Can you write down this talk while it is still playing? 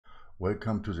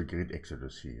Welcome to the Great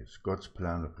Exodus series, God's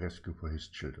plan of rescue for His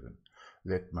children.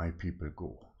 Let my people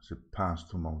go, the path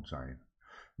to Mount Zion.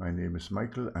 My name is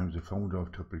Michael, I'm the founder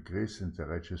of Triple Grace and the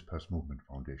Righteous Path Movement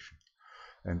Foundation.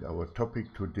 And our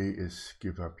topic today is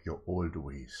Give Up Your Old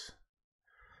Ways.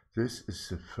 This is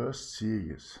the first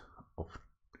series of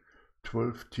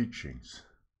 12 teachings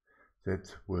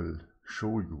that will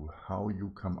show you how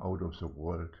you come out of the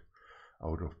world,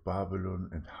 out of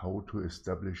Babylon, and how to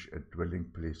establish a dwelling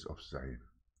place of Zion.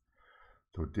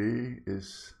 Today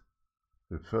is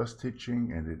the first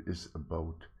teaching, and it is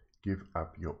about give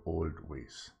up your old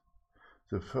ways.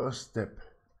 The first step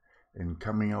in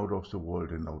coming out of the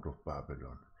world and out of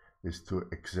Babylon is to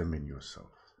examine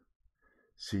yourself.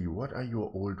 See, what are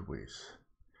your old ways?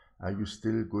 Are you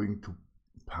still going to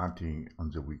partying on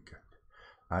the weekend?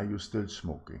 Are you still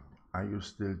smoking? Are you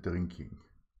still drinking?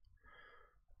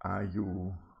 Are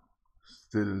you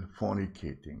still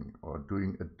fornicating or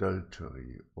doing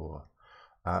adultery, or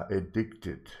are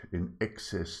addicted in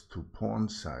excess to porn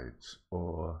sites,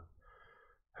 or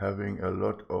having a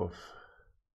lot of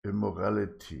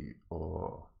immorality,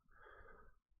 or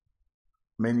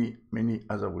many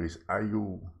other ways? Are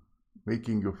you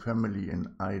making your family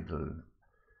an idol?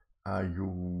 Are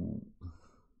you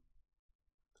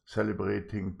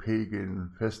celebrating pagan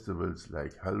festivals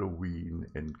like Halloween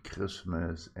and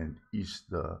Christmas and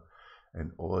Easter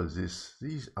and all this?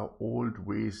 These are old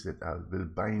ways that will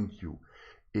bind you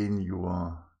in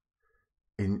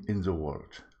the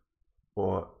world.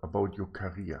 Or about your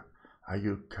career. Are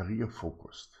you career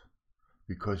focused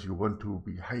because you want to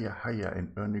be higher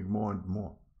and earning more and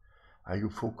more? Are you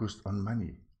focused on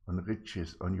money, on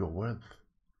riches, on your wealth?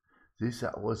 These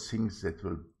are all things that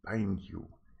will bind you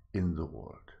in the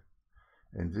world.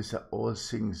 And these are all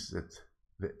things that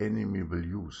the enemy will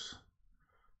use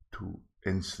to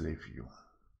enslave you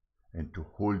and to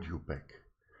hold you back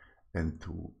and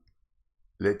to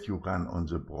let you run on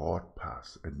the broad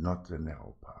path and not the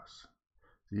narrow path.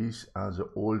 These are the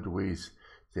old ways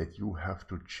that you have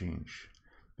to change,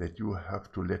 that you have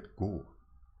to let go.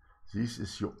 This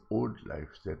is your old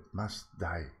life that must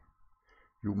die.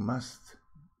 You must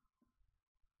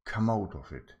come out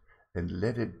of it and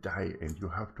let it die, and you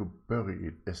have to bury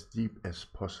it as deep as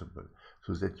possible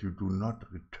so that you do not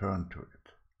return to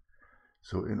it.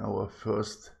 So in our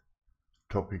first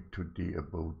topic today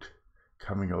about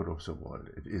coming out of the world,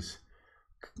 it is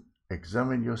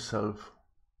examine yourself,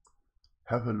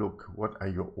 have a look, what are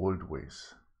your old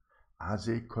ways? Are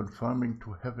they conforming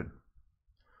to heaven,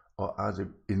 or are they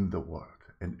in the world?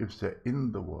 And if they're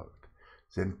in the world,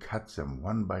 then cut them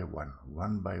one by one,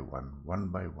 one by one, one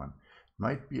by one.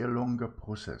 Might be a longer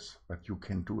process, but you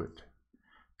can do it.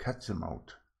 Cut them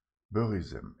out, bury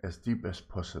them as deep as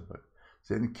possible,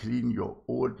 then clean your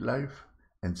old life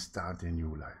and start a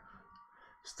new life.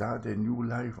 Start a new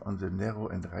life on the narrow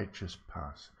and righteous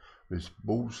path, with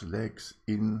both legs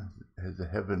in the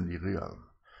heavenly realm,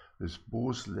 with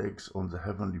both legs on the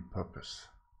heavenly purpose.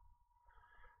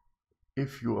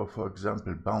 If you are, for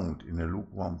example, bound in a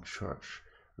lukewarm church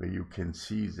where you can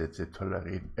see that they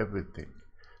tolerate everything,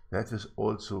 that is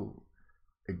also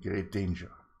a great danger.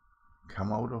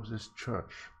 Come out of this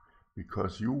church,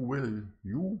 because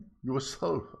you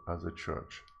yourself as a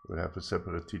church will have a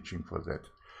separate teaching for that.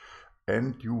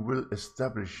 And you will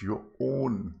establish your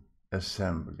own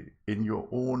assembly in your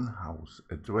own house,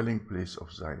 a dwelling place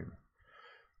of Zion.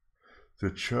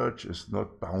 The church is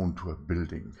not bound to a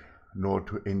building, nor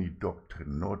to any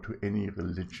doctrine, nor to any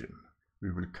religion.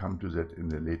 We will come to that in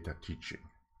a later teaching.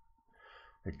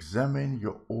 Examine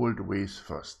your old ways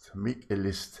first. Make a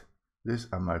list. These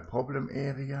are my problem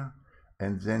area,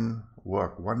 and then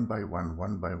work one by one,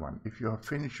 one by one. If you have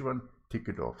finished one, tick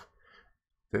it off.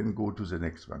 Then go to the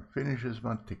next one. Finish this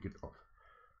one, tick it off.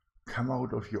 Come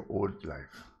out of your old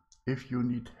life. If you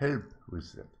need help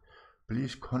with that,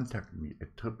 please contact me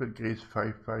at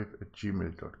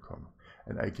triplegrace55@gmail.com,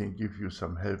 and I can give you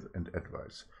some help and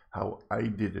advice how I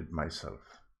did it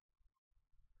myself.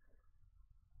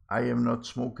 I am not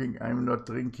smoking, I'm not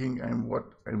drinking, I'm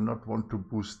not want to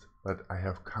boost, but I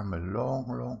have come a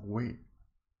long way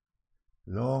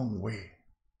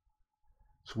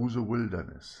through the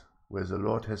wilderness where the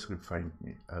Lord has refined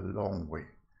me, a long way.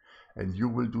 And you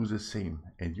will do the same,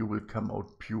 and you will come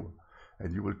out pure,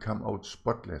 and you will come out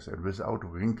spotless and without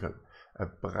wrinkle, a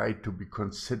bride to be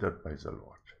considered by the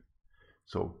Lord.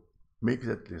 So make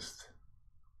that list.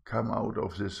 Come out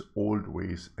of these old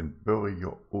ways and bury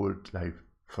your old life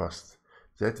first.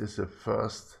 That is the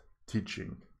first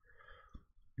teaching.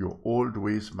 Your old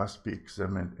ways must be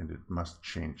examined, and it must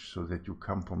change so that you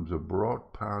come from the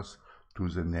broad path to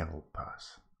the narrow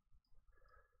path.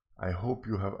 I hope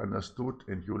you have understood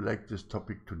and you like this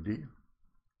topic today.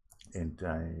 And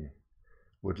I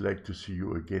would like to see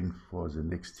you again for the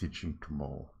next teaching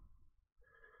tomorrow.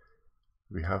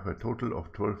 We have a total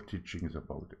of 12 teachings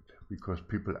about it, because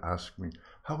people ask me,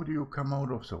 how do you come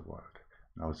out of the world?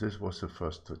 Now this was the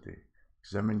first today.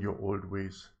 Examine your old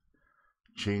ways,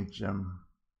 change them,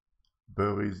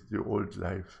 bury the old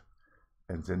life,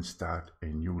 and then start a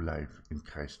new life in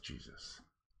Christ Jesus.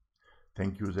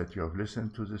 Thank you that you have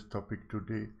listened to this topic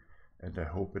today, and I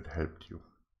hope it helped you.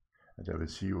 And I will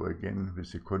see you again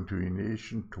with the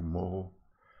continuation tomorrow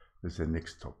with the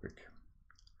next topic.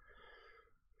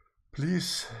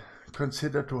 Please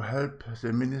consider to help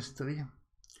the ministry,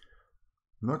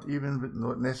 not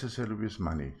necessarily with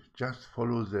money. Just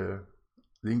follow the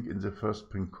link in the first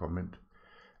pinned comment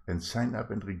and sign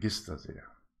up and register there.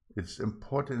 It's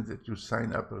important that you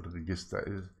sign up and register.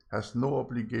 It has no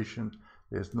obligation,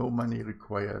 there's no money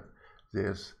required,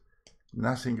 there's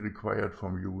nothing required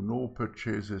from you, no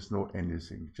purchases, no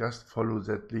anything. Just follow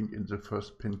that link in the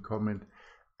first pinned comment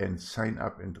and sign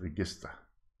up and register.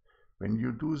 When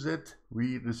you do that,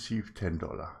 we receive $10.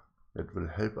 That will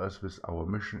help us with our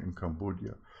mission in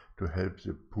Cambodia to help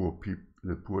the poor people,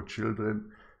 the poor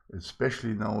children,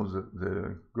 especially now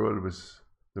the girl with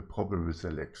the problem with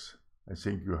the legs. I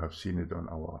think you have seen it on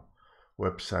our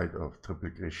website of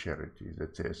Triple Grace Charity,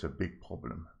 that there is a big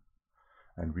problem.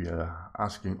 And we are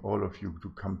asking all of you to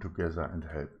come together and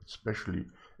help, especially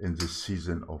in this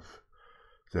season of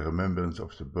the remembrance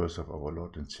of the birth of our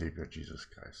Lord and Savior Jesus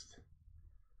Christ.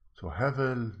 So have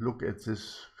a look at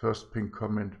this first pinned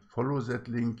comment, follow that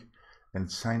link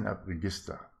and sign up,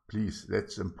 register. Please,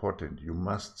 that's important. You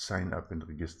must sign up and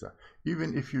register.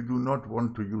 Even if you do not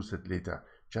want to use it later,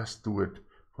 just do it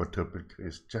for Triple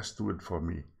Grace. Just do it for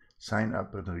me. Sign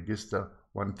up and register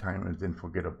one time and then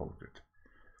forget about it.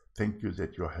 Thank you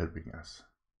that you're helping us.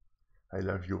 I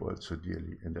love you all so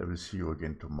dearly, and I will see you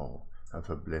again tomorrow. Have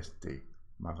a blessed day.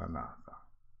 Maranatha.